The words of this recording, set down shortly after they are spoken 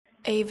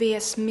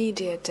AVS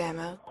Media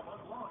Demo.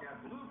 Month long at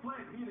Blue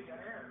Flame Heating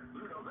and Air.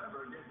 Through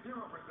November, get 0%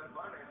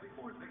 financing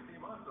for 60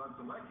 months on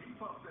select heat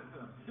pump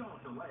systems. Don't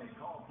delay.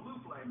 Call Blue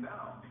Flame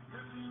now.